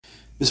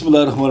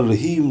Bismillah ar-Rahman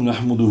ar-Rahim.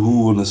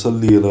 Nahmaduhu wa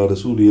nasalli ala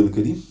Rasulih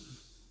al-Kareem.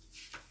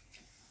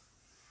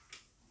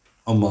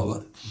 Amma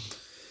ba'd.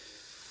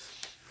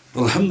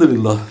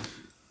 Alhamdulillah.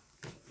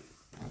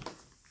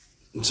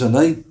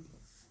 Tonight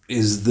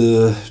is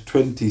the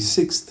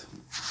 26th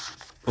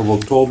of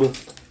October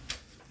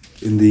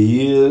in the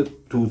year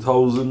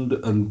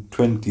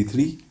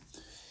 2023.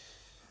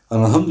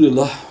 And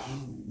Alhamdulillah,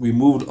 we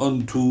moved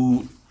on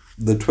to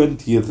the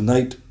 20th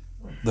night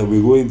that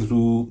we're going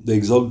through the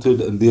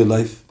exalted and dear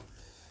life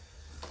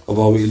of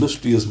our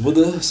illustrious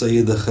mother,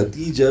 Sayyidah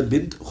Khadija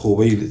bint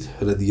Khuwaylid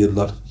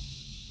radiyallahu.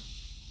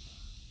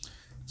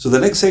 So the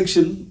next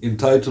section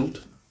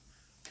entitled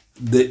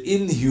The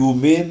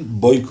Inhumane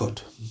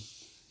Boycott.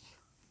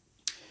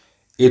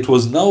 It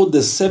was now the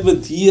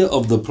 7th year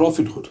of the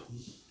prophethood.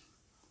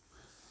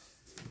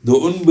 The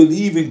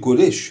unbelieving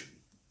Quraysh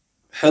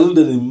held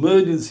an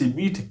emergency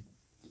meeting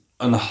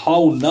on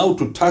how now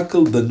to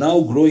tackle the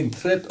now growing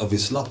threat of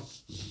Islam.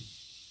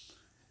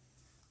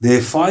 They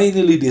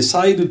finally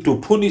decided to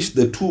punish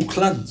the two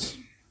clans,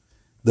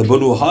 the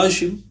Banu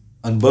Haashim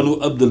and Banu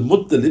Abdul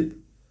Muttalib,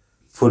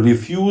 for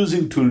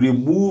refusing to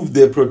remove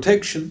their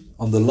protection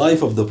on the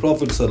life of the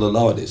Prophet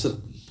ﷺ.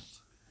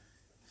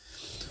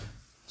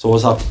 So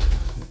what's happened?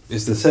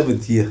 It's the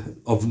 7th year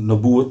of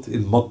Nabuwwat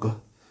in Makkah,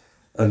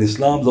 and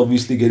Islam's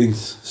obviously getting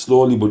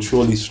slowly but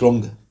surely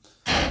stronger.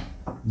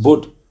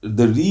 But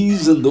the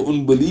reason the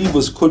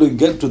unbelievers couldn't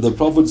get to the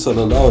Prophet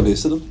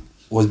ﷺ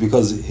was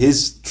because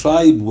his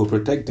tribe were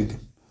protecting him.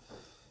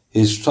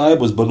 His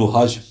tribe was Banu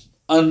Haashim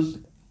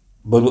and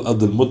Banu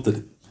Abdul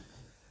Muttalib.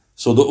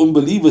 So the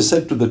unbelievers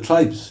said to the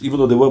tribes, even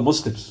though they were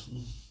Muslims,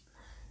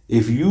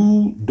 if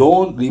you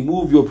don't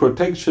remove your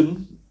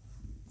protection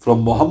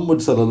from Muhammad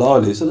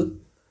ﷺ,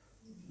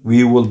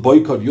 we will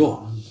boycott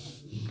you.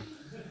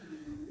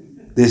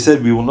 They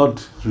said, we will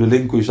not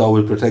relinquish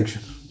our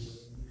protection.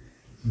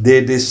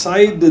 They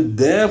decided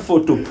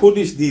therefore to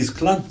punish these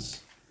clans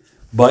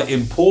by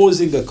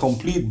imposing a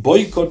complete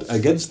boycott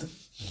against them.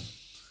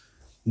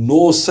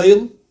 No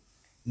sale,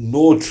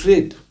 no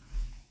trade,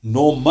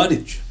 no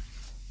marriage,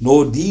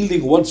 no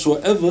dealing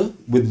whatsoever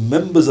with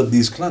members of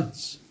these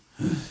clans.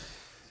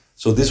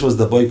 So this was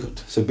the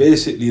boycott. So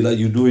basically, like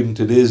you do in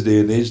today's day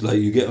and age, like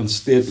you get on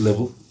state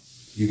level,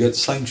 you get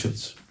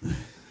sanctions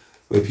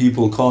where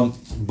people can't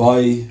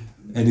buy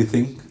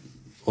anything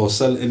or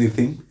sell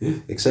anything,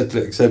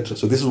 etc., etc.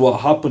 So this is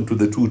what happened to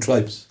the two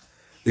tribes.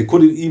 They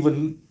couldn't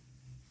even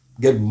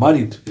get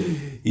married,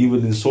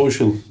 even in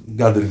social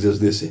gatherings, as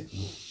they say.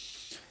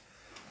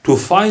 To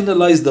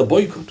finalize the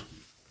boycott,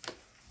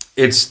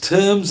 its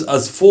terms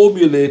as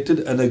formulated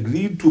and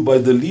agreed to by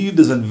the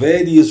leaders and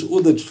various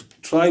other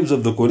tribes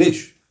of the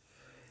Quraysh,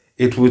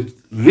 it was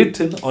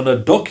written on a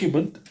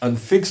document and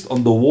fixed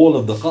on the wall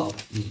of the Kaaba.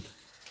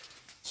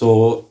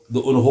 So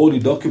the unholy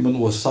document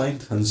was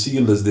signed and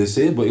sealed, as they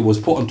say, but it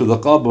was put onto the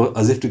Kaaba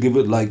as if to give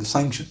it like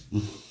sanction.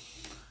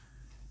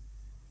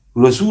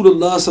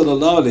 Rasulullah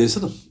sallallahu alayhi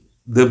wasallam,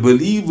 the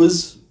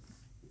believers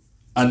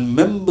and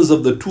members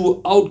of the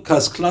two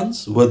outcast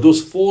clans were thus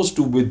forced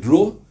to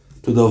withdraw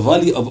to the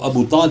valley of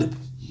Abu Taalib,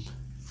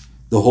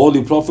 the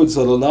Holy Prophet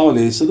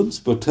ﷺ's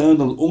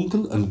paternal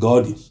uncle and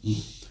guardian.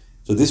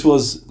 So this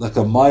was like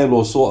a mile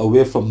or so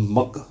away from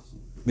Makkah,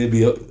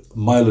 maybe a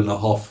mile and a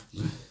half.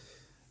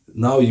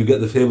 Now you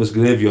get the famous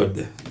graveyard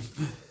there.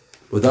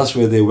 But that's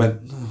where they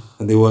went.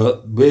 And they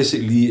were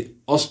basically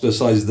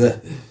ostracized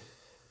there.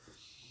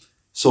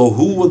 So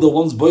who were the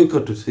ones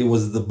boycotted? It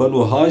was the Banu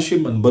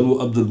Haashim and Banu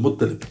Abdul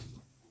Muttalib.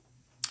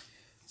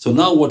 So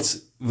now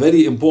what's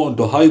very important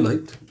to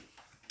highlight,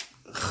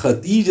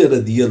 Khadijah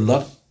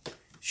radiyallahu,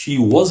 she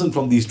wasn't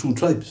from these two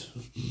tribes.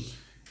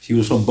 She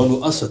was from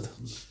Banu Asad.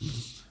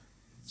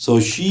 So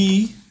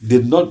she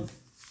did not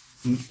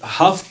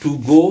have to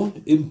go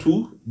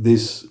into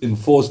this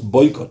enforced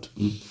boycott.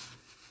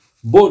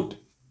 But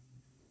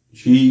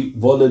she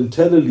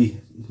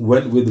voluntarily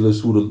went with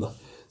Rasulullah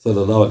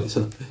sallallahu alaihi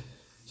wasallam.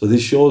 So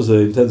this shows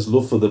her intense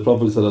love for the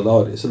Prophet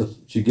sallallahu alaihi wasallam.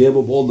 She gave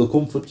up all the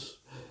comforts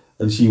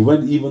and she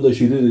went even though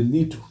she didn't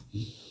need to.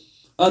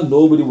 And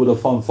nobody would have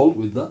found fault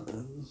with that,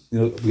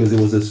 because there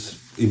was this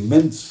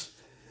immense,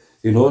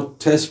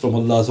 test from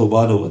Allah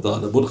subhanahu wa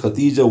ta'ala. But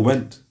Khadijah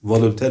went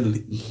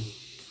voluntarily.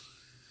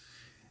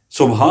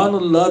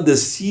 Subhanallah, the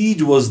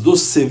siege was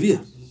thus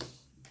severe.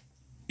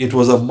 It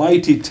was a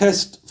mighty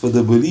test for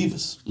the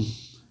believers.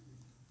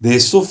 They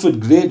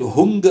suffered great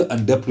hunger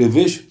and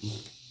deprivation.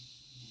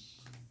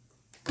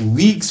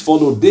 Weeks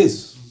followed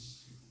days,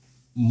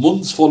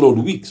 months followed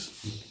weeks,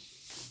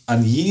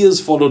 and years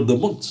followed the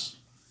months,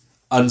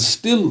 and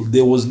still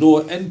there was no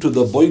end to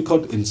the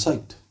boycott in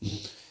sight.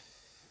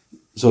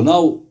 So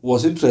now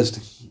what's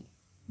interesting,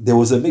 there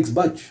was a mixed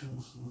batch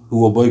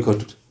who were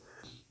boycotted.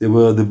 There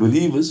were the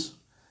believers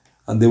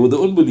and there were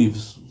the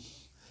unbelievers.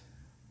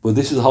 But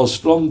this is how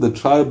strong the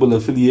tribal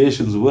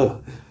affiliations were.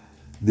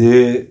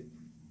 They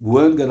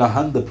weren't going to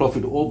hand the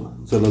Prophet over,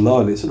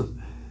 sallallahu alaihi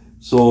wasallam.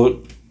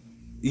 So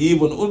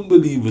even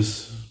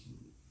unbelievers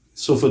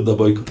suffered the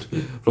boycott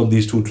from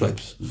these two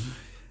tribes.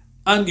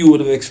 And you would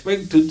have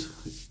expected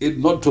it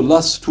not to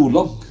last too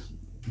long.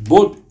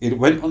 But it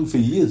went on for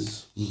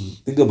years.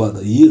 Think about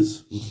that,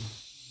 years.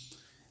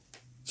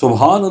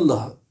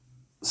 Subhanallah,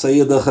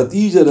 Sayyidah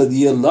Khadija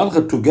radiallahu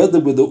anha, together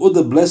with the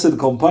other blessed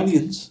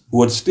companions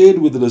who had stayed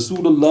with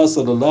Rasulullah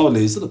sallallahu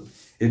alayhi wasallam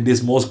in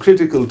this most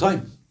critical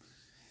time,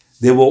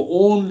 they were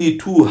only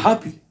too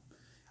happy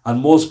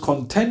and most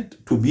content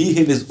to be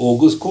in his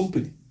august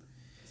company,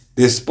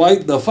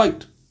 despite the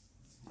fact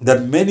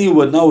that many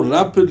were now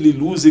rapidly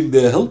losing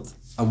their health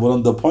and were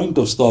on the point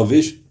of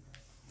starvation.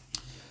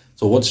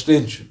 So what's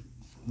strange?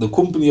 The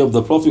company of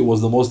the Prophet was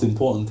the most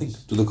important thing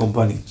to the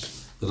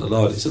companions.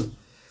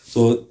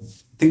 So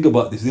think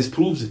about this. This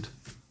proves it.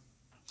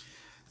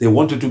 They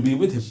wanted to be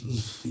with him,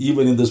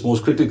 even in this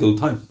most critical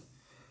time.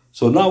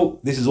 So now,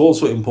 this is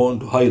also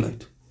important to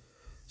highlight.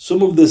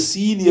 Some of the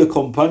senior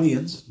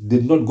companions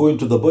did not go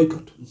into the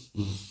boycott.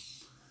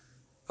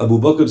 Abu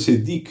Bakr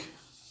Siddiq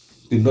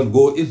did not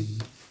go in,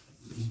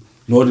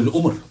 nor did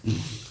Umar.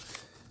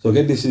 So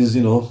again, this is,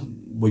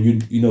 but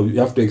you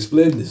have to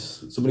explain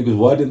this. Somebody goes,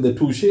 why didn't the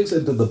two sheikhs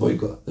enter the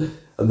boycott?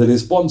 And the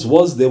response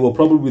was, they were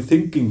probably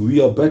thinking,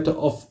 we are better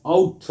off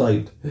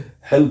outside,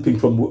 helping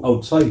from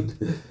outside.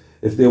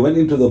 If they went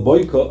into the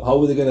boycott, how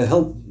were they going to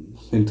help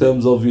in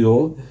terms of,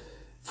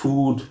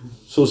 food,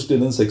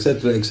 sustenance,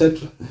 etc.,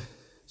 etc.?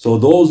 So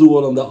those who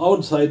were on the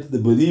outside, the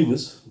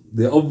believers,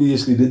 they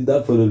obviously did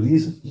that for a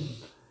reason.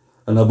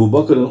 And Abu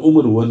Bakr and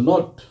Umar were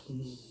not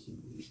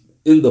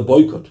in the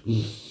boycott.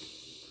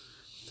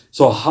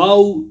 So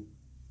how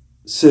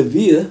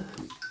severe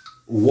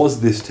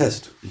was this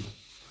test?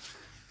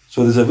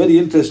 So there's a very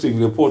interesting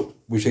report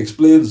which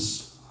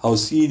explains how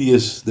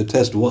serious the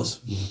test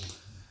was.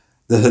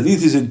 The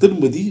hadith is in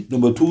Tirmidhi,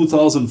 number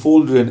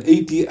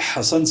 2480,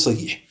 Hasan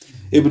Sahih.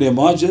 Ibn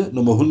Majah,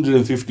 number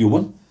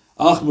 151.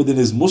 Ahmad in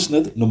his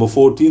Musnad, number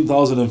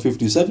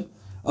 14057.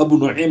 Abu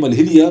Nu'aym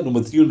al-Hilya,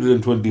 number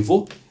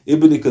 324.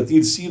 Ibn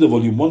Kathir Sira,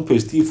 volume 1,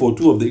 page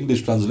 342 of the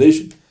English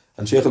translation.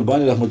 And Shaykh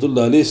al-Bani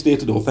rahmatullah alayhi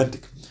stated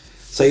authentic.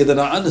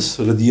 Sayyidina Anas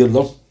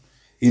radiyallahu,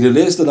 he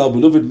relates that our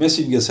beloved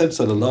messenger said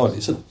sallallahu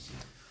alayhi wa sallam,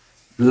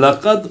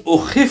 لَقَدْ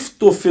أُخِفْتُ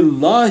فِي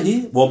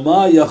اللَّهِ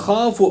وَمَا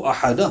يَخَافُ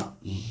أَحَدًا.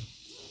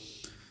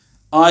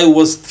 I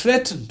was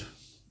threatened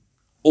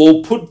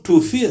or put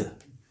to fear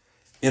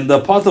in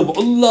the path of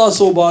Allah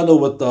subhanahu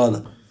wa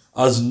ta'ala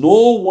as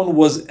no one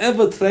was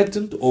ever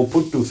threatened or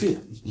put to fear.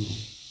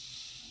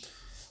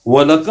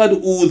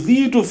 وَلَقَدْ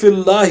أُوذِيتُ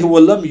فِي اللَّهِ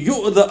وَلَمْ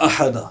يُؤْذَ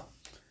أَحَدًا.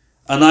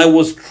 And I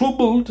was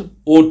troubled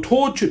or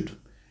tortured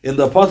in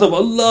the path of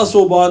Allah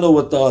subhanahu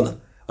wa ta'ala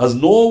as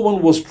no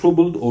one was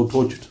troubled or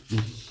tortured.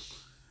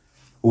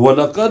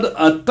 وَلَقَدْ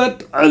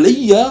أَتَتْ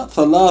عَلَيَّ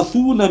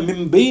ثَلَاثُونَ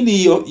مِنْ بَيْنِ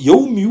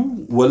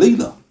يَوْمِ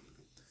وَلَيْلَةٍ.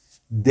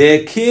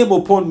 There came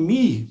upon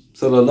me,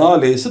 sallallahu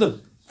alayhi wa sallam,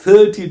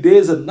 30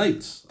 days and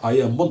nights,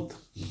 a month.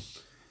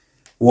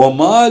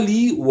 وَمَا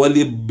لِي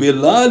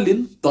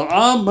وَلِبِّلَالٍ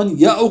طَعَامًا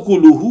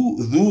يَأْكُلُهُ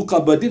ذُو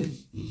قَبَدٍ.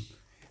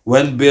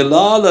 When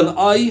Bilal and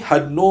I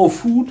had no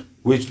food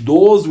which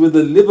those with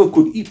the liver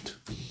could eat.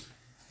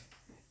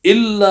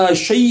 إِلَّا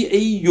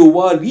شَيْءٍ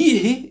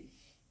يُوَارِيهِ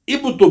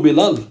إِبْتُ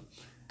Bilal.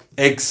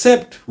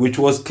 Except which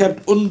was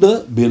kept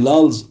under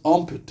Bilal's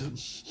armpit.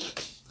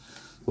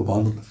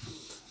 Subhanallah.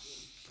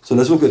 So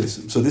let's look at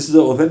this. So this is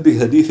an authentic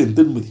hadith in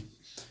Tirmidhi.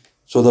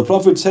 So the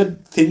Prophet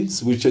said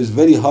things which is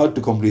very hard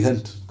to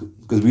comprehend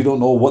because we don't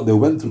know what they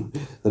went through.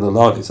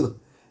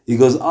 He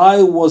goes,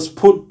 I was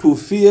put to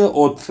fear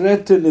or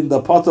threatened in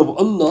the path of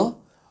Allah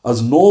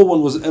as no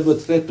one was ever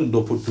threatened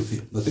or put to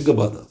fear. Now think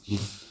about that.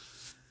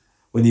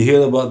 When you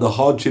hear about the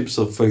hardships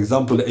of, for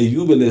example,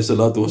 Ayyub alayhi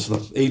salatu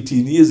wasalam,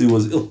 18 years he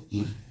was ill.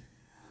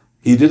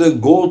 He didn't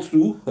go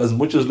through as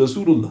much as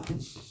Rasulullah.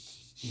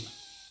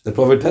 The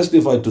Prophet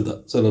testified to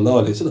that,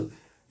 sallallahu alayhi wasallam.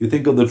 You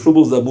think of the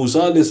troubles that Musa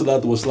alayhi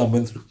salatu wasalam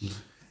went through.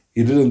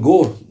 He didn't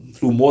go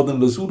through more than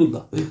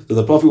Rasulullah. So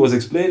the Prophet was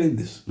explaining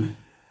this.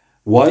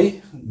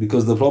 Why?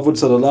 Because the Prophet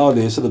sallallahu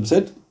alayhi wasallam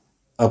said,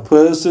 a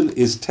person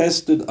is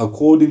tested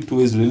according to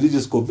his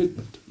religious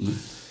commitment.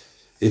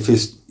 If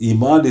his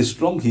iman is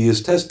strong, he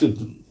is tested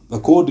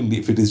accordingly.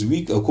 If it is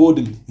weak,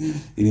 accordingly.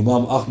 In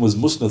Imam Ahmad's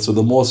Musnad, so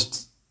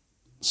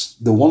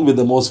the one with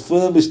the most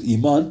firmest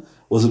iman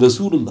was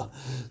Rasulullah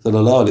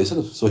sallallahu alayhi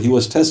wasallam. So he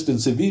was tested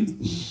severely.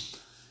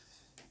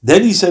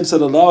 Then he said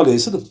sallallahu alayhi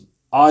wasallam,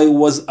 I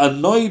was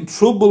annoyed,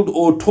 troubled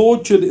or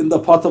tortured in the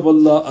path of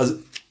Allah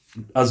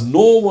as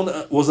no one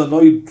was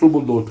annoyed,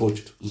 troubled or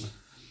tortured.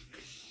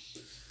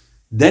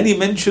 Then he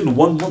mentioned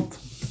 1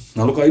 month.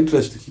 Now look how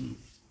interesting.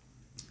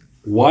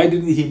 Why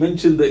didn't he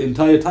mention the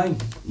entire time?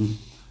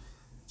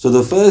 So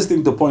the first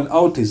thing to point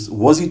out is,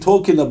 was he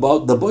talking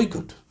about the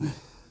boycott?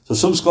 So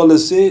some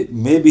scholars say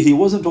maybe he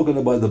wasn't talking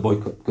about the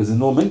boycott because there's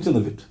no mention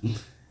of it.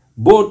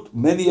 But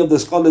many of the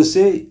scholars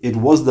say it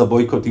was the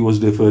boycott he was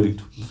referring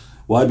to.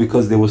 Why?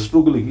 Because they were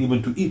struggling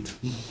even to eat.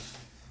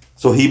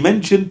 So he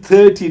mentioned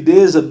 30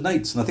 days and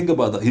nights. Now think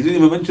about that. He didn't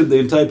even mention the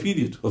entire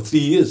period of 3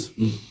 years.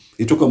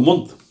 He took a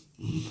month.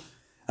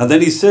 And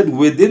then he said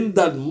within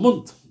that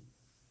month,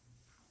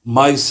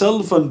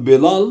 myself and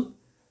Bilal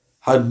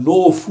had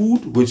no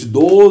food which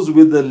those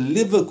with the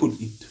liver could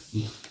eat.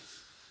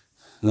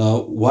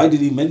 Now, why did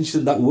he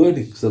mention that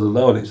wording?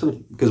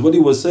 Because what he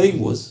was saying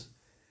was,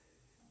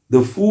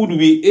 the food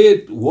we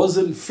ate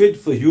wasn't fit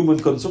for human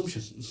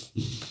consumption.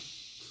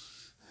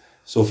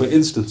 So for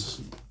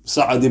instance,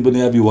 Sa'ad ibn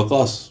Abi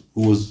Waqas,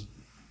 who was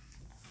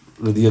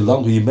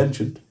radiallahu anhu, he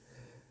mentioned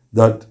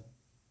that,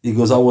 he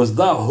goes, I was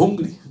that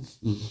hungry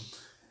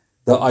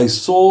that I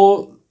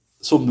saw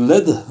some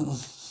leather.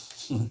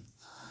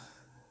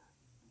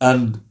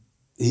 And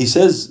he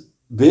says,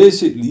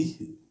 basically,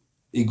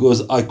 he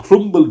goes, I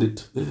crumbled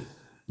it,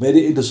 made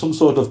it into some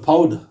sort of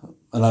powder,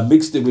 and I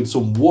mixed it with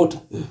some water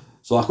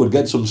so I could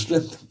get some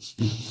strength.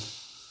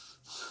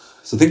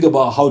 So think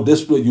about how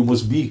desperate you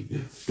must be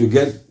to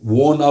get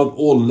worn out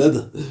old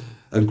leather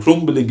and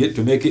crumbling it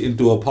to make it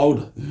into a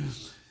powder.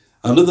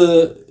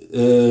 Another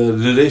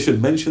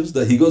narration mentions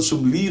that he got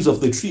some leaves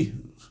off the tree,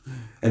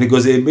 and he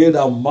goes, they made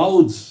our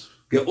mouths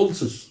get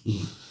ulcers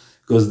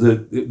because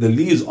the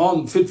leaves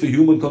aren't fit for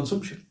human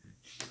consumption.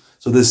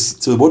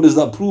 So what does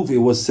that prove? It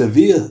was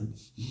severe.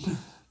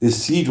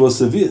 This siege was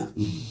severe,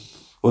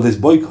 or this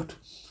boycott.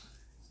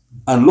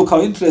 And look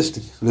how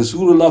interesting.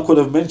 Rasulullah could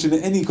have mentioned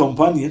any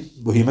companion,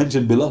 but he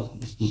mentioned Bilal.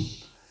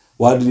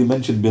 Why did he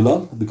mention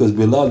Bilal? Because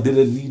Bilal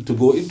didn't need to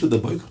go into the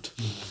boycott.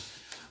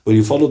 But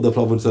he followed the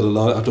Prophet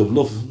ﷺ out of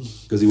love,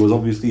 because he was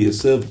obviously his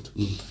servant.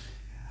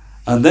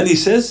 And then he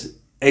says,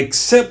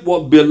 except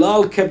what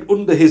Bilal kept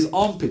under his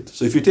armpit.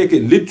 So if you take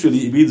it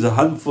literally, it means a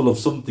handful of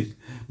something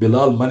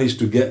Bilal managed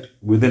to get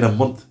within a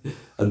month,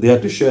 and they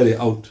had to share it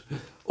out.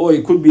 Or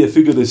it could be a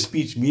figure of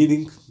speech,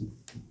 meaning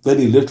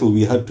very little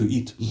we had to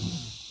eat.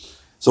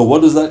 So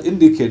what does that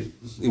indicate?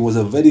 It was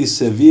a very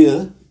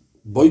severe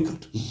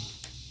boycott.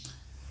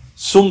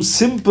 Some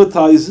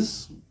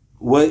sympathizers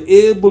were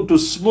able to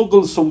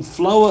smuggle some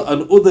flour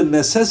and other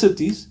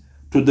necessities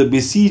to the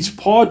besieged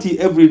party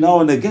every now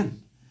and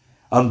again.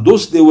 And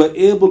thus they were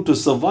able to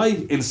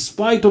survive in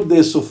spite of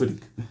their suffering,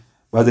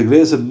 by the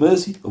grace and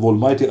mercy of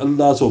Almighty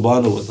Allah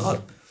subhanahu wa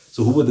ta'ala.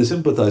 So who were the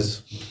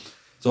sympathizers?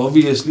 So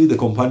obviously the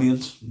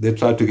companions, they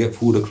tried to get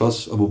food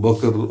across, Abu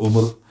Bakr,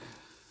 Umar,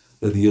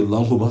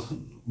 radiyallahu anhuma,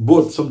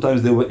 but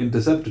sometimes they were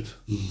intercepted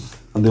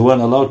and they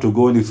weren't allowed to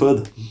go any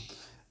further.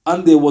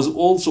 And there was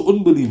also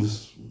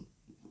unbelievers.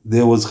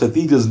 There was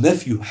Khadijah's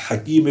nephew,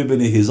 Hakim ibn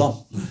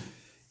Hizam.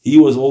 He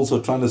was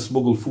also trying to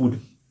smuggle food.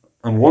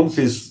 And once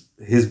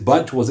his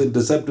batch was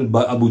intercepted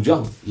by Abu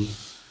Jahl.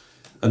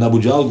 And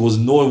Abu Jahl was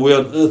knowing where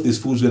on earth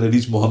this food's going to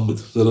reach Muhammad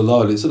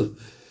sallallahu alaihi wasallam.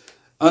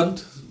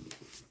 And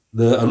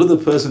another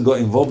person got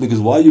involved, because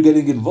why are you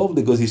getting involved?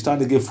 Because he's trying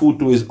to give food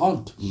to his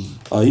aunt,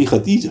 i.e.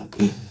 Khadijah.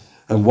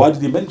 And why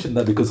did he mention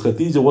that? Because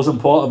Khadijah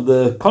wasn't part of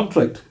the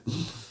contract.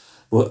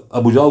 But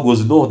Abu Jahl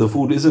goes, no, the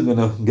food isn't going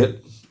to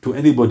get to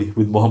anybody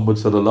with Muhammad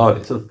sallallahu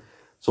alaihi wasallam.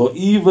 So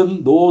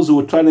even those who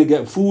were trying to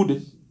get food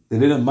in, they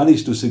didn't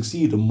manage to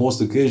succeed on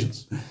most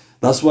occasions.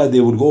 That's why they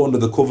would go under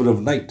the cover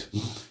of night.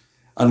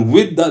 And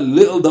with that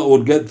little that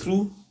would get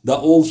through, that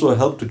also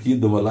helped to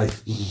keep them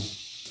alive.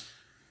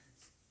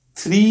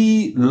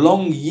 3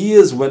 long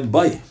years went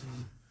by.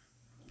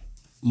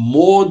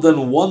 More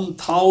than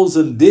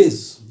 1,000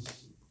 days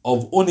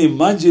of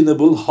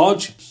unimaginable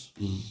hardships.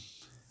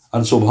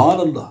 And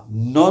subhanallah,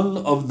 none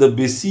of the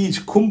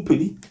besieged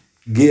company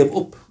gave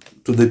up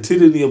to the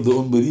tyranny of the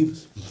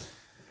unbelievers.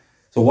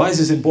 So why is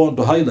this important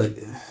to highlight?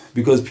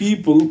 Because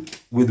people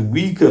with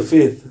weaker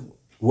faith,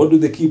 what do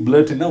they keep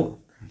blurting out?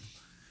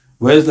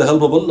 Where's the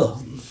help of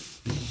Allah?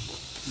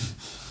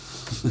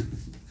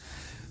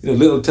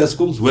 Little test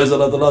comes, where's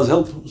Allah's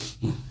help?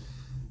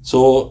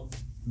 So,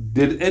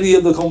 did any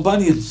of the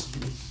companions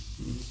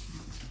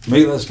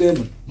make that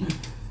statement?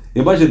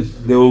 Imagine,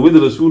 they were with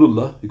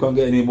Rasulullah, you can't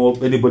get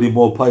anybody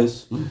more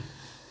pious.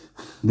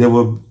 They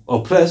were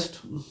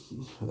oppressed,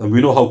 and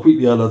we know how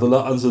quickly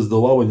Allah answers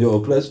dua when you're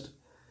oppressed.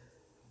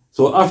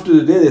 So after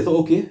the day, they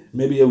thought, okay,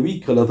 maybe a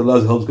week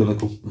Allah's help's going to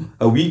come.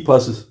 A week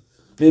passes,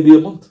 maybe a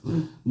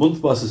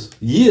month passes,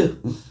 year.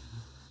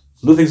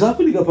 Nothing's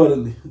happening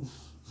apparently.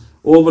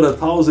 Over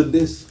 1,000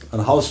 days.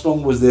 And how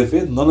strong was their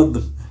faith? None of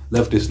them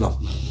left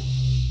Islam.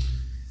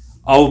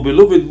 Our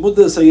beloved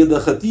mother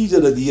Sayyidah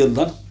Khadija radiyallahu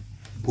anha,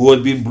 who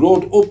had been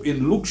brought up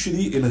in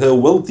luxury in her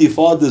wealthy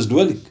father's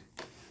dwelling,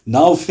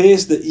 now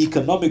faced the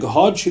economic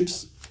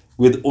hardships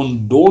with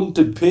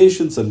undaunted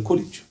patience and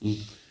courage.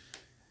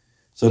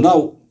 So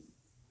now,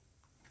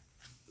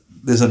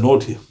 there's a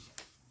note here.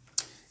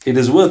 It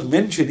is worth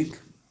mentioning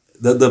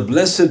that the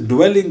blessed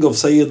dwelling of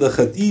Sayyidah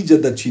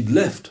Khadija that she'd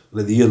left,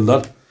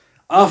 radiyallahu anha,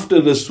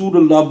 after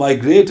Rasulullah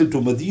migrated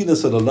to Medina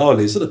sallallahu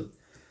alayhi wasallam,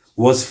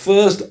 was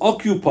first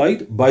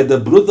occupied by the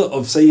brother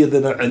of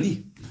Sayyidina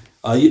Ali,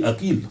 i.e.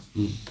 Aqil,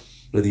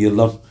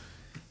 radiyallahu anhu.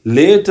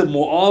 Later,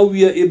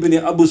 Muawiyah ibn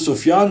Abu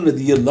Sufyan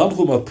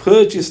radiyallahu anhu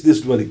purchased this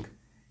dwelling.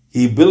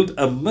 He built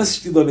a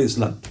masjid on its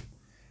land,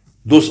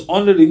 thus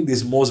honoring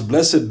this most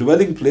blessed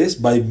dwelling place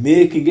by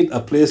making it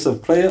a place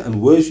of prayer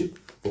and worship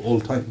for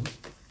all time.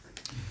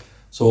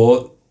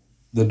 So,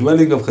 the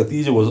dwelling of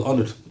Khadija was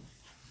honored.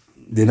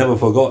 They never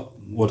forgot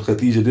what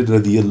Khadija did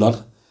radiyallahu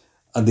anha.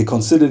 and they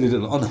considered it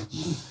an honor.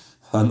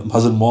 And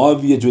Hazrat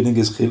Muawiyah, during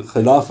his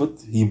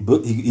Khilafat,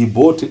 he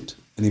bought it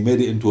and he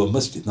made it into a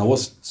masjid. Now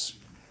what's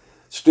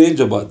strange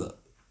about that?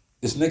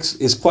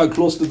 It's quite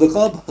close to the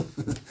Kaaba.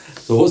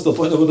 So what's the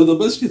point of another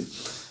masjid?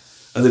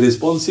 And the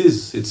response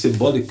is, it's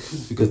symbolic,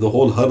 because the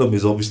whole haram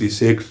is obviously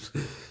sacred.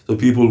 So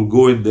people will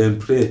go in there and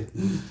pray.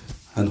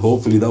 And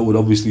hopefully that would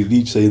obviously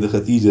reach Sayyidah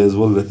Khadija as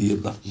well,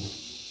 radiyallahu.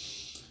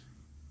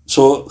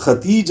 So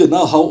Khadija,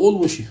 now how old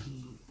was she?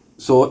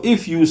 So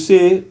if you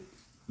say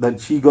that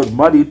she got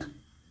married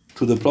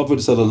to the Prophet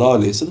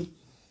ﷺ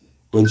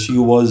when she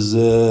was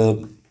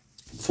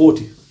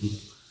 40,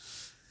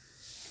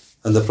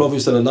 and the Prophet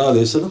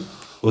ﷺ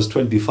was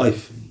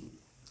 25.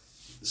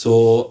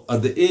 So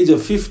at the age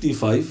of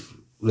 55,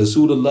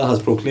 Rasulullah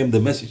has proclaimed the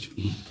message.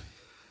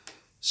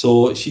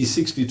 So she's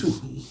 62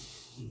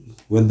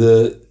 when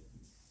the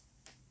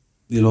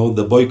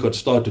boycott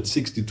started,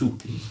 62.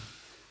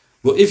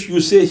 But if you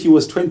say he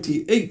was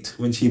 28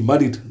 when she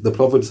married the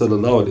Prophet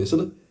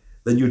ﷺ,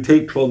 then you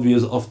take 12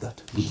 years off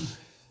that.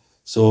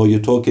 So you're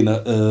talking,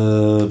 early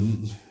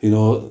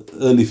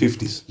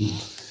 50s.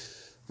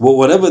 But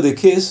whatever the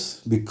case,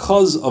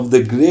 because of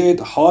the great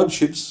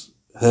hardships,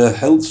 her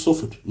health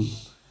suffered.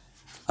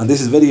 And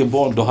this is very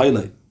important to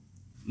highlight.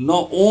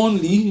 Not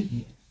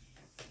only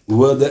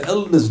were the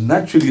elders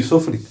naturally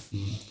suffering,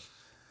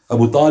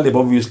 Abu Taalib,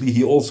 obviously,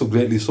 he also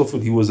greatly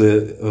suffered. He was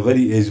a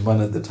very aged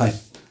man at the time.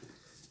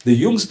 The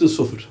youngsters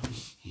suffered.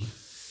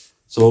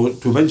 So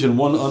to mention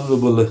one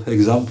honorable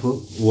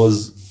example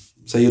was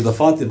Sayyidah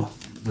Fatima,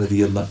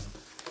 radiyallahu.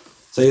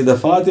 Sayyidah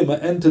Fatima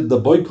entered the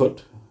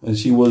boycott and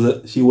she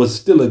was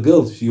still a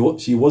girl.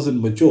 She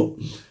wasn't mature.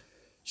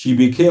 She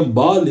became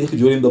baligh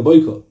during the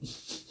boycott.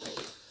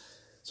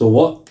 So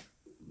what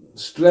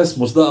stress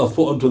must that have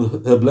put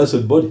onto her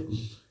blessed body?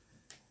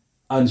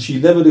 And she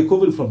never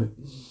recovered from it.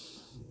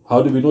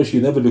 How do we know she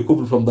never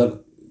recovered from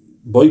that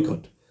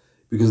boycott?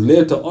 Because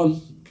later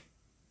on,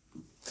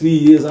 3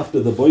 years after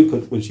the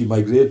boycott, when she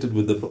migrated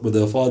with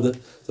her father,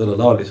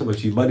 when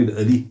she married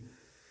Ali,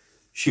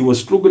 she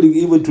was struggling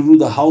even to do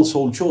the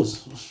household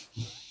chores.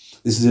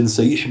 This is in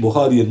Sahih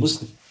Bukhari and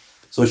Muslim.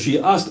 So she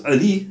asked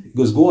Ali, he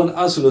goes, go and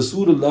ask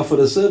Rasulullah for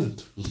a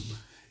servant.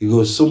 He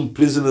goes, some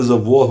prisoners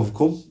of war have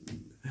come.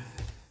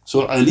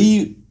 So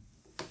Ali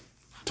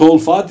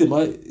told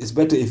Fatima, it's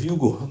better if you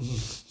go.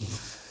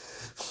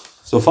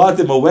 So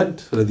Fatima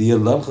went,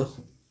 radiyallahu,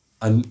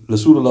 and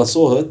Rasulullah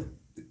saw her.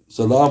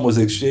 Salam was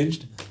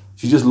exchanged.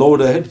 She just lowered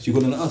her head. She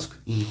couldn't ask.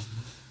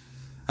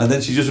 And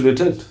then she just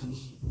returned.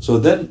 So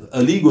then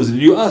Ali goes,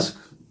 did you ask?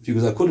 She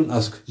goes, I couldn't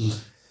ask.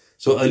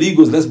 So Ali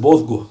goes, let's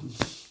both go.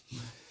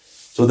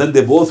 So then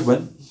they both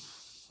went.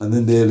 And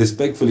then they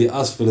respectfully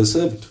asked for a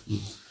servant.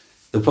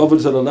 The Prophet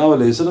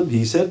ﷺ,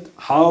 he said,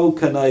 how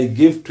can I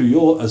give to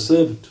you a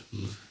servant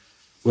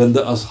when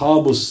the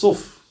Ashabul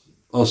Suf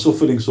are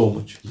suffering so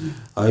much?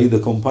 I.e. the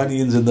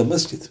companions in the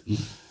masjid.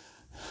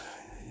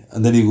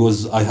 And then he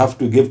goes, I have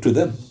to give to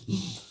them.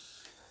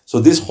 So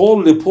this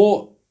whole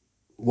report,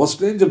 what's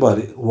strange about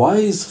it? Why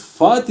is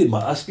Fatima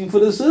asking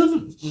for a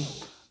servant?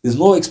 There's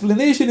no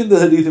explanation in the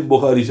hadith in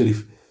Bukhari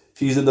Sharif.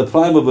 She's in the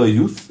prime of her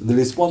youth. The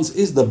response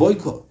is the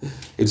boycott.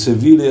 It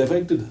severely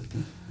affected her.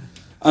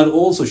 And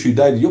also she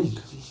died young.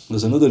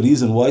 There's another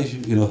reason why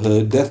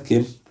her death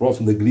came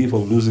from the grief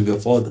of losing her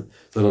father.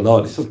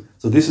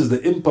 So this is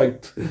the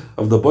impact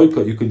of the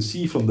boycott you can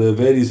see from the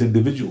various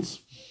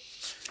individuals.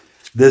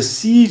 The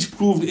siege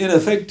proved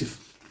ineffective.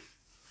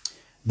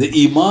 The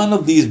iman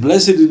of these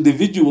blessed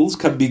individuals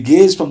can be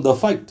gauged from the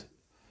fact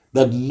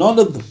that none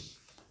of them,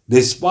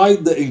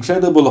 despite the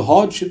incredible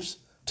hardships,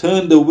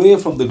 turned away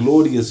from the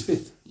glorious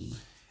faith.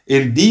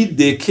 Indeed,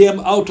 they came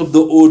out of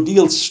the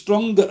ordeal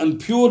stronger and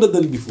purer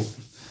than before.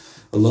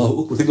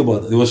 Allahu Akbar, think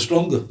about that. They were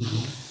stronger.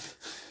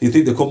 You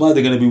think they come out,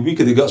 they're going to be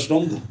weaker, they got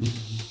stronger.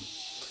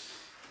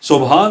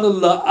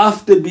 Subhanallah,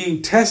 after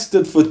being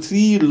tested for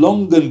 3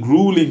 long and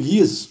grueling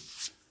years,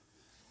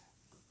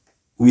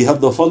 we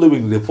have the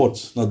following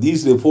reports. Now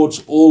these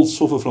reports all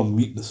suffer from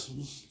weakness.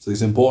 So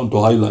it's important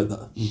to highlight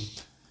that.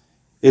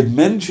 It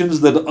mentions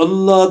that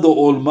Allah, the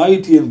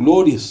Almighty and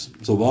Glorious,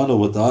 subhanahu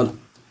wa ta'ala,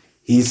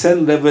 He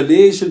sent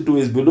revelation to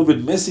His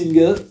beloved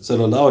Messenger,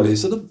 sallallahu alayhi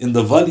wasallam, in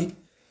the valley,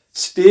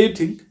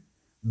 stating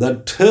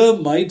that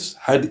termites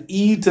had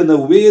eaten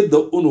away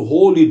the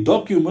unholy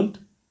document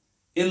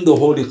in the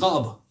holy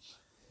Kaaba,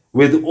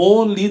 with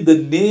only the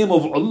name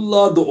of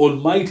Allah, the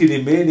Almighty,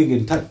 remaining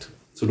intact.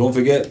 So don't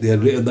forget, they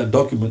had written that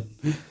document,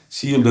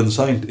 sealed and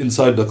signed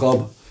inside the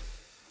Kaaba.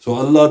 So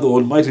Allah, the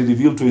Almighty,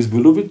 revealed to His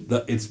beloved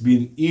that it's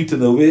been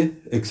eaten away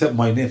except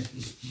my name.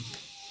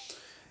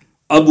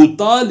 Abu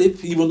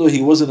Taalib, even though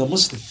he wasn't a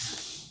Muslim,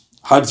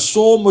 had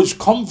so much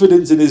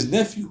confidence in his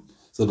nephew,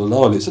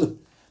 sallallahu alayhi wasallam,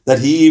 that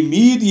he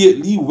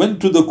immediately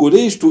went to the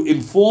Quraysh to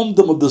inform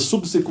them of the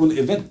subsequent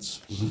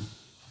events.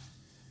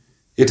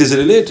 It is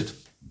related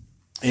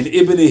in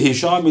Ibn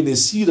Hisham in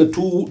his Sirah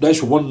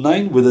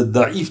 2-19 with a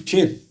da'if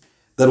chain,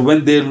 that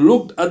when they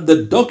looked at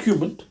the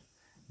document,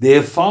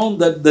 they found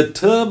that the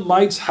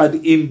termites had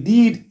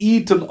indeed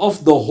eaten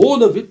off the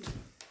whole of it,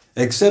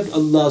 except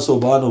Allah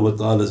subhanahu wa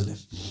ta'ala's name.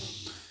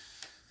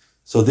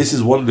 So this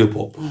is one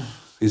report.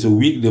 It's a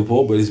weak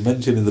report, but it's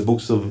mentioned in the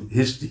books of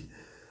history.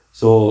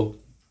 So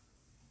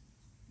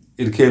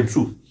it came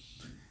true.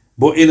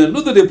 But in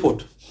another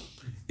report,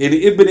 in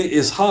Ibn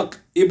Ishaq,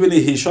 Ibn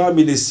Hisham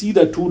in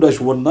Sira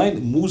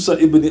 2-19, Musa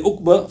ibn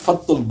Uqba,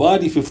 Fathul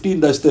Bari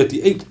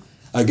 15-38,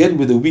 again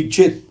with a weak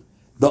chain,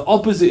 the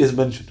opposite is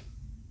mentioned.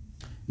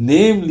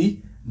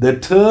 Namely, the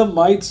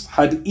termites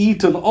had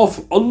eaten off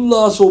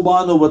Allah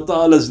subhanahu wa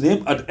ta'ala's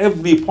name at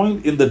every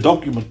point in the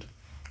document.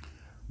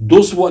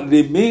 Thus what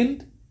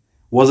remained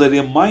was a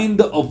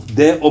reminder of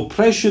their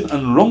oppression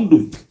and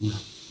wrongdoing.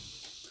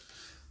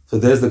 So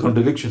there's the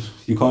contradiction.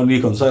 You can't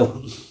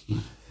reconcile.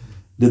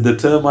 Did the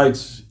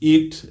termites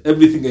eat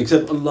everything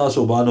except Allah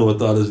subhanahu wa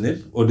ta'ala's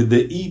name? Or did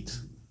they eat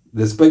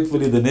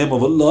respectfully the name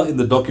of Allah in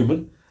the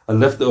document and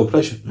left the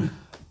oppression?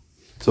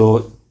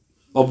 So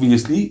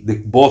obviously they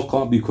both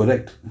can't be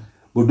correct.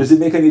 But does it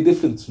make any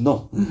difference?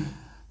 No.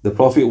 The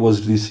Prophet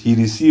he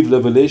received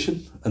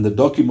revelation, and the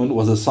document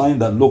was a sign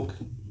that, look,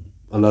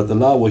 Allah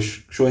Ta'ala was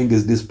showing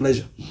his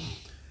displeasure.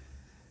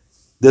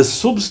 The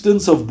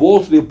substance of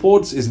both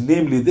reports is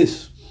namely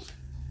this: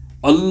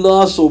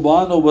 Allah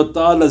subhanahu wa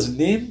ta'ala's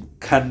name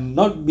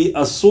cannot be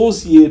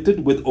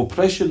associated with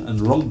oppression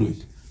and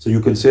wrongdoing. So you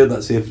can say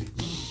that safely.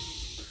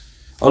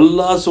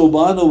 Allah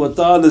subhanahu wa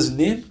ta'ala's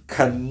name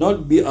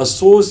cannot be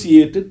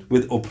associated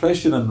with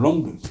oppression and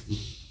wrongdoing.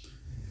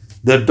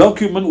 The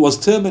document was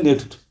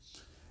terminated,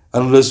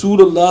 and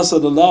Rasulullah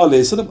sallallahu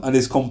alayhi wasallam and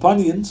his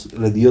companions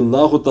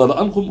radiyallahu ta'ala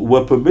anhum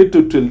were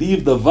permitted to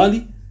leave the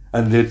valley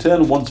and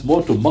return once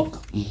more to Makkah.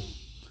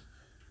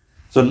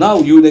 So now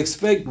you would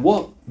expect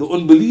what? The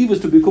unbelievers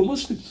to become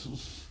Muslims.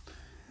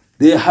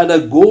 They had a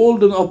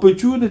golden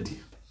opportunity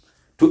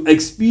to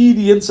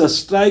experience a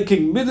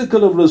striking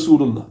miracle of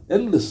Rasulullah,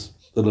 endless,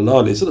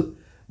 sallallahu alayhi wasallam.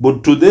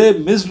 But to their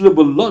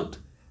miserable lot,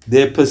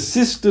 they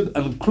persisted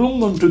and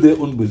clung on to their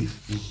unbelief.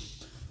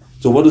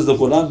 So what does the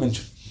Quran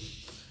mention?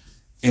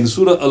 In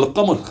Surah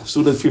Al-Qamar,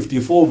 Surah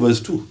 54, verse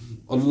 2,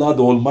 Allah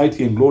the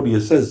Almighty and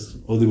Glorious says,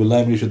 A'udhu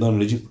billahi minash shaitanir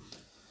rajim,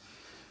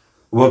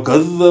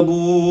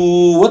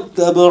 وَكَذَّبُوا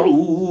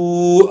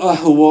وَاتَّبَعُوا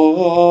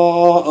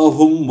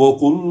أَهْوَاءَهُمْ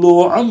وَكُلُّ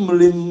أَمْرٍ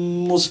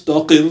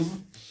مُسْتَقِرٍ.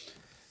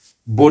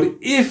 But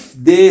if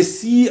they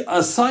see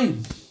a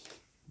sign,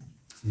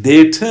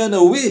 they turn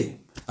away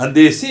and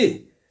they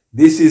say,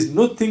 this is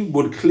nothing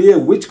but clear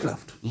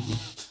witchcraft.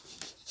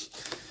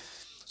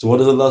 So what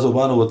does Allah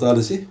subhanahu wa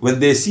ta'ala say? When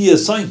they see a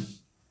sign,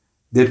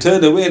 they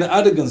turn away in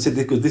arrogance and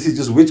say, because this is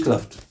just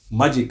witchcraft,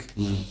 magic.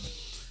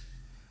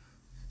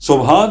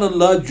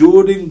 Subhanallah,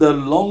 during the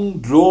long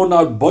drawn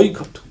out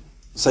boycott,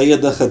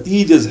 Sayyidah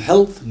Khadija's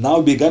health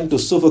now began to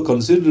suffer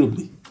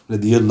considerably.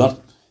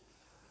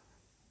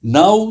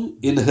 Now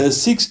in her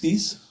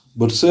 60s,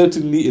 but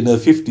certainly in her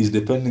 50s,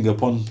 depending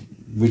upon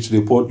which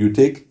report you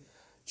take,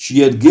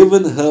 she had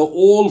given her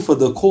all for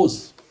the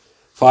cause,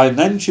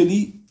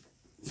 financially,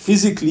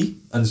 physically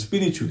and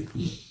spiritually.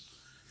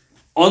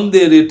 On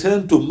their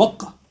return to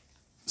Makkah,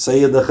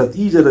 Sayyidah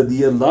Khadija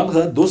radiyallahu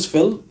anha thus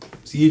fell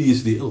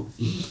seriously ill.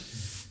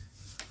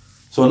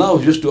 So now,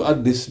 just to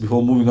add this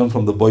before moving on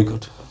from the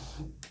boycott,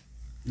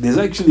 there's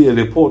actually a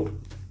report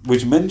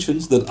which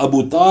mentions that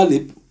Abu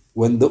Taalib,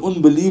 when the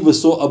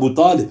unbelievers saw Abu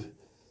Taalib,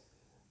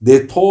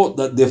 they thought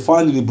that they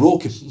finally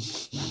broke him.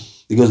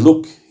 Because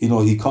look,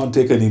 he can't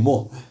take any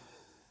more.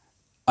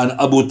 And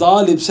Abu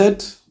Taalib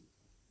said,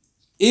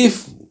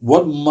 if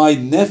what my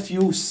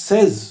nephew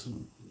says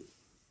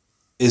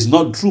is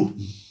not true,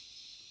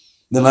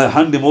 then I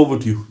hand him over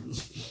to you.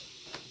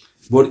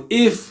 But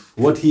if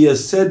what he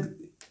has said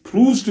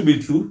proves to be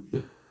true,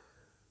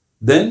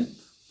 then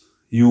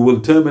you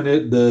will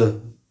terminate the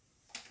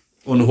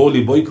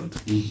unholy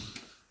boycott.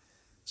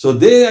 So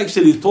they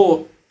actually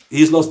thought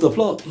he's lost the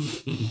plot.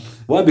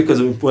 Why?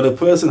 Because when a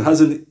person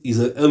he's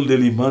an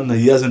elderly man,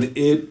 he hasn't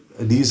ate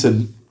a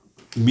decent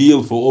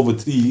meal for over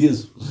 3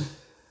 years,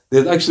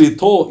 they actually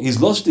thought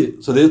he's lost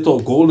it. So they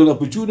thought golden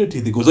opportunity.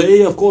 They go,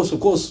 hey, of course.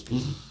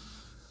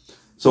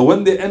 So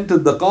when they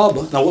entered the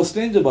Kaaba, now what's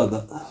strange about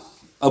that?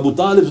 Abu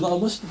Taalib's not a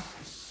Muslim.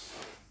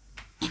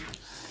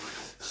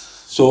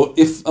 So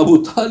if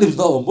Abu Taalib's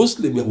not a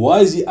Muslim, why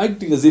is he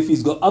acting as if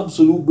he's got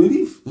absolute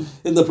belief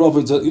in the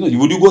Prophet? Would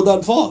you go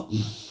that far?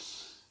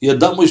 He had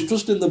that much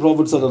trust in the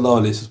Prophet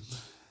sallallahu alaihi wasallam.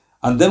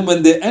 And then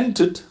when they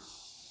entered,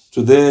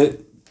 to their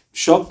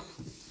shock,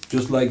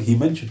 just like he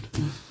mentioned,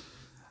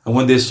 and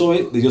when they saw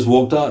it, they just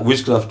walked out.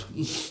 Witchcraft.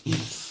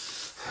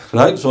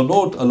 Right? So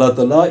note, Allah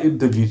Ta'ala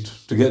intervened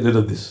to get rid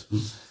of this.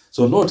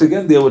 So note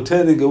again, they were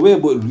turning away,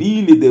 but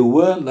really they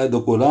weren't, like the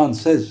Quran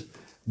says,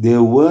 they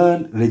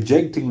weren't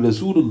rejecting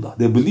Rasulullah.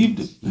 They believed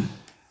him.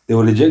 They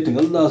were rejecting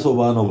Allah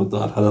subhanahu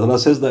wa ta'ala. Allah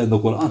says that in the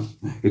Quran.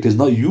 It is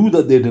not you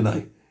that they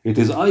deny. It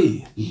is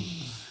I.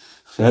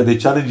 They're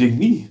challenging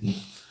me.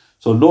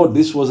 So Lord,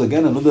 this was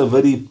again another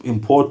very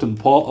important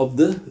part of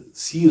the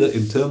seerah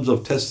in terms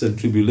of tests and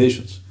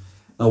tribulations.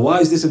 Now why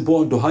is this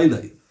important to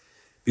highlight?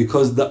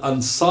 Because the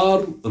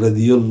Ansar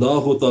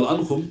radiyallahu ta'ala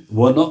anhum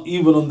were not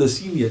even on the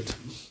scene yet.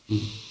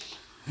 You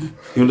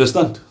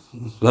understand?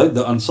 right?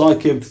 The Ansar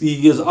came 3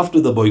 years after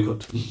the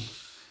boycott.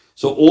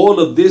 So all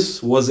of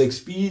this was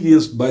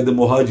experienced by the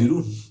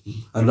Muhajirun.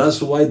 And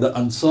that's why the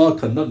Ansar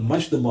cannot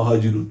match the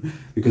Muhajirun,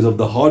 because of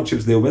the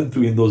hardships they went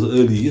through in those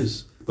early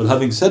years. But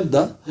having said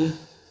that,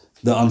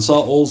 the Ansar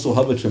also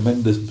have a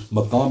tremendous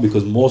maqam,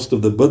 because most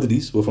of the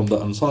Badris were from the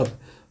Ansar.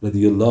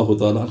 Radiyallahu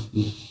ta'ala.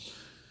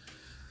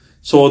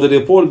 So the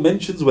report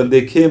mentions when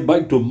they came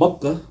back to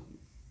Makkah,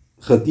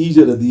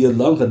 Khadija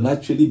radiyallahu anha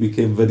naturally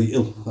became very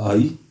ill.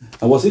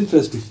 And what's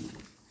interesting,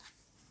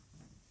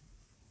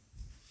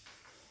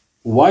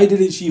 why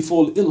didn't she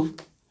fall ill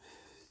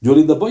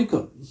during the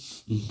boycott?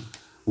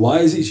 Why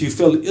is it she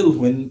fell ill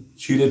when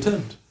she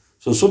returned?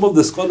 So some of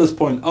the scholars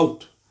point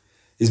out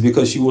is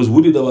because she was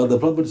worried about the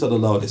Prophet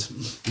sallallahu alaihi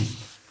wasallam.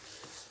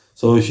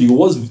 So she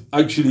was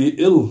actually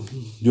ill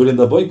during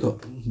the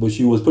boycott, but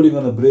she was putting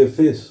on a brave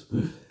face.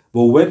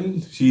 But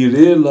when she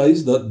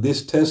realized that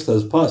this test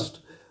has passed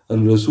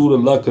and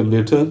Rasulullah can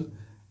return,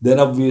 then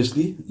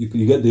obviously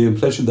you get the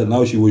impression that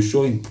now she was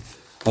showing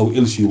how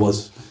ill she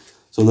was.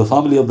 So the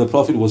family of the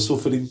Prophet was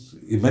suffering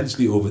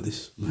immensely over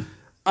this.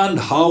 And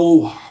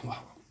how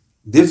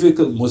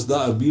difficult must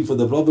that have been for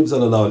the Prophet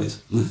sallallahu alaihi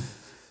wasallam,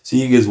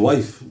 seeing his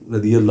wife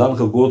radiyallahu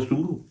anha go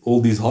through all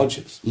these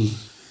hardships,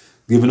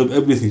 giving up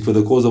everything for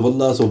the cause of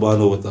Allah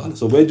subhanahu wa ta'ala.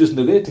 So we're just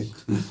narrating.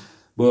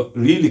 But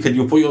really, can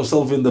you put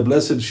yourself in the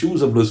blessed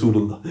shoes of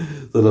Rasulullah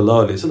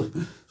sallallahu alaihi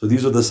wasallam? So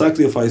these are the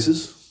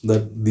sacrifices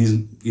that these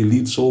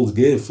elite souls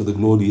gave for the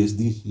glorious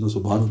deen.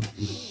 Subhanallah.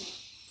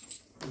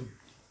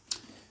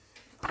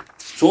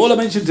 So all I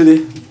mentioned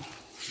today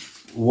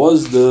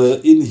was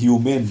the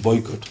inhumane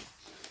boycott.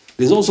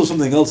 There's also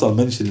something else I'll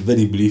mention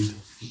very briefly.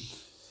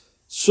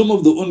 Some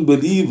of the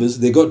unbelievers,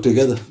 they got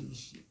together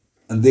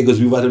and they goes,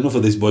 we've had enough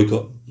of this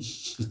boycott.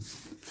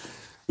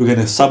 We're going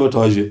to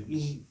sabotage it.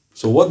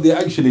 So what they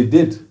actually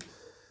did,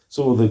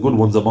 some of the good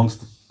ones amongst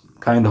them,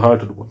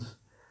 kind-hearted ones,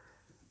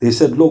 they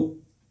said, look,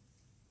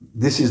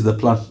 this is the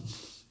plan.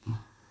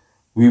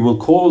 We will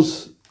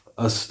cause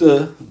a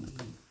stir.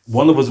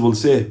 One of us will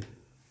say,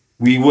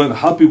 we weren't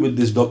happy with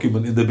this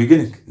document in the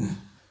beginning.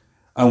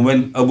 And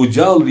when Abu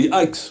Jahl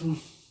reacts,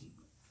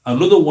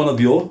 another one of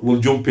you will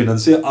jump in and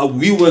say,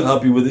 we weren't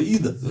happy with it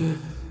either.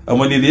 And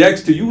when he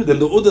reacts to you, then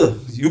the other,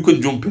 you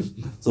can jump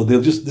in. So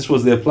this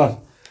was their plan,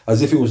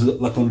 as if it was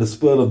like on the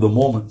spur of the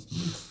moment.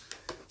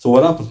 So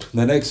what happened?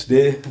 The next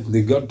day,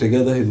 they got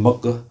together in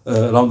Makkah,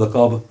 around the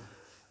Kaaba,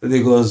 and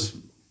he goes,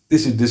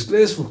 this is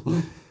disgraceful.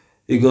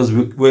 He goes,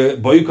 we're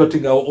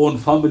boycotting our own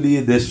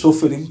family, they're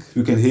suffering,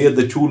 you can hear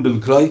the children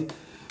cry,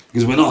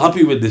 because we're not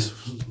happy with this.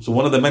 So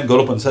one of the men got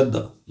up and said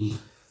that.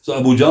 So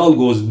Abu Jahl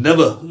goes,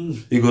 never.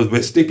 He goes,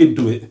 we're sticking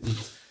to it.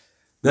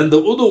 Then the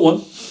other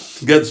one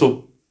gets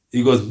up.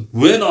 He goes,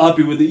 we're not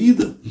happy with it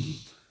either.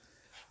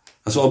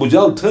 And so Abu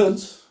Jahl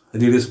turns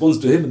and he responds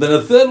to him. Then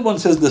a third one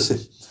says the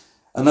same.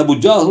 And Abu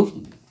Jahl,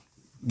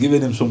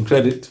 giving him some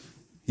credit,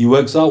 he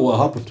works out what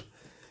happened.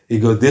 He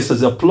goes, this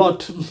is a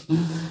plot.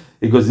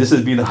 He goes, this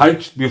has been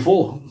hatched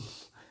before.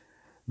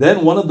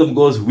 Then one of them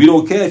goes, we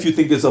don't care if you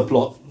think it's a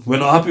plot. We're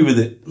not happy with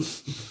it.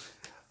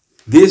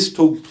 This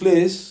took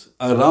place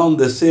around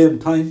the same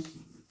time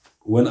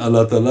when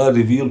Allah Ta'ala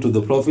revealed to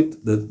the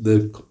Prophet that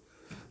the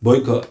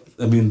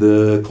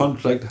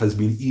contract has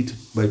been eaten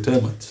by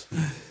termites.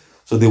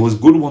 So there was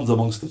good ones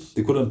amongst them.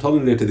 They couldn't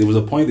tolerate it. There was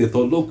a point they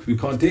thought, look, we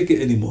can't take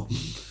it anymore.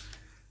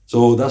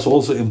 So that's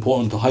also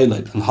important to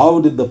highlight. And how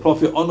did the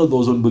Prophet honor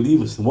those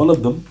unbelievers? One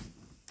of them,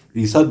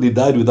 he sadly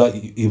died without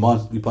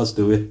Iman. He passed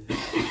away.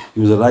 He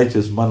was a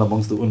righteous man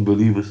amongst the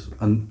unbelievers.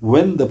 And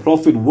when the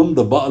Prophet won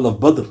the Battle of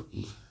Badr,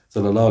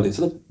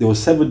 there were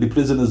 70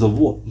 prisoners of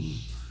war.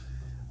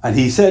 And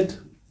he said,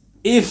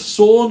 if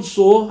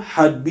so-and-so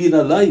had been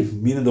alive,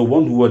 meaning the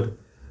one who had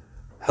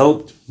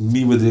helped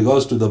me with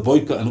regards to the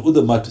boycott and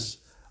other matters,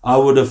 I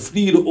would have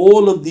freed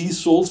all of these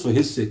souls for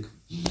his sake.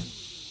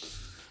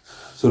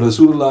 So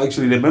Rasulullah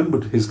actually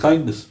remembered his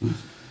kindness.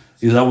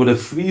 He said, I would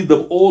have freed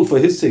them all for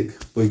his sake,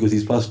 because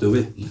he's passed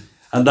away.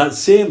 And that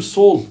same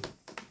soul,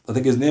 I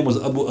think his name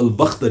was Abu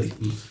al-Bakhtari,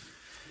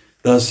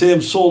 the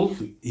same soul,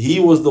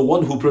 he was the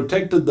one who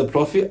protected the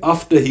Prophet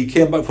after he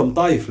came back from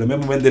Taif.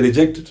 Remember when they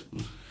rejected?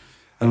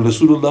 And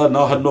Rasulullah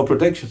now had no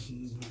protection.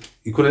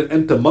 He couldn't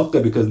enter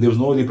Makkah because there was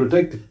nobody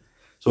protected.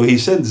 So he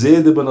sent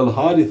Zayd ibn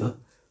al-Haritha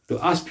to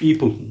ask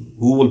people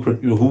who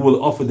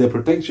will offer their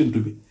protection to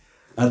me.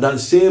 And that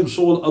same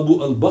soul,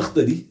 Abu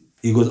al-Bakhtari,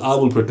 he goes, I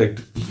will protect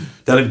him.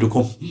 Tell him to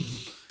come.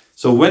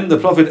 So when the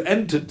Prophet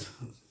entered,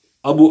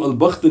 Abu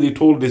al-Bakhtari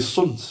told his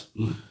sons,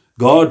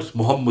 guard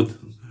Muhammad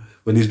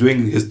when he's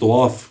doing his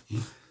tawaf.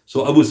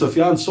 So Abu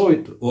Sufyan saw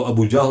it, or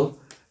Abu Jahl,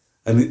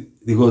 and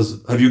he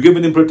goes, have you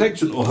given him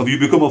protection or have you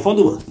become a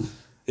follower?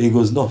 And he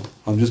goes, no,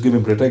 I'm just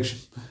giving protection.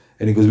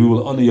 And he goes, we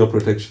will honor your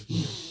protection.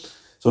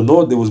 So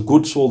note, there was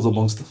good souls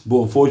amongst them,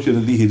 but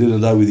unfortunately he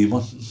didn't die with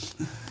Iman.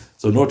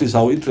 So notice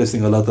how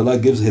interesting Allah Ta'ala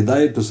gives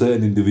hidayat to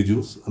certain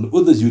individuals, and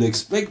others you'd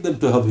expect them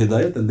to have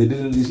hidayat and they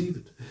didn't receive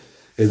it.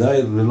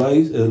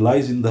 Hidayat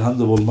lies in the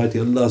hands of Almighty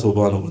Allah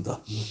subhanahu wa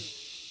ta'ala.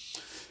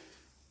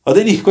 Are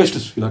there any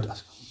questions you'd like to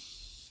ask?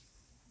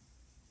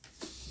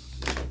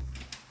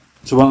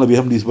 سبحان الله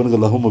بحمده سبحانك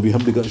اللهم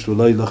وبحمدك أشهد أن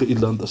لا إله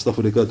إلا أنت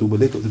أستغفرك وأتوب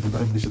إليك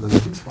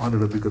سبحان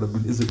ربك رب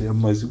العزة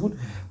عما يصفون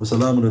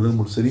وسلام على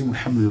المرسلين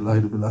والحمد لله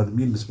رب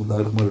العالمين بسم الله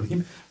الرحمن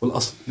الرحيم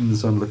والأصل إن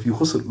الإنسان لفي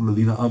خسر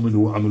الذين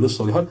آمنوا وعملوا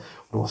الصالحات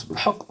وتواصوا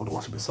بالحق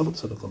وتواصوا بالصبر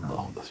صدق الله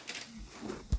العظيم.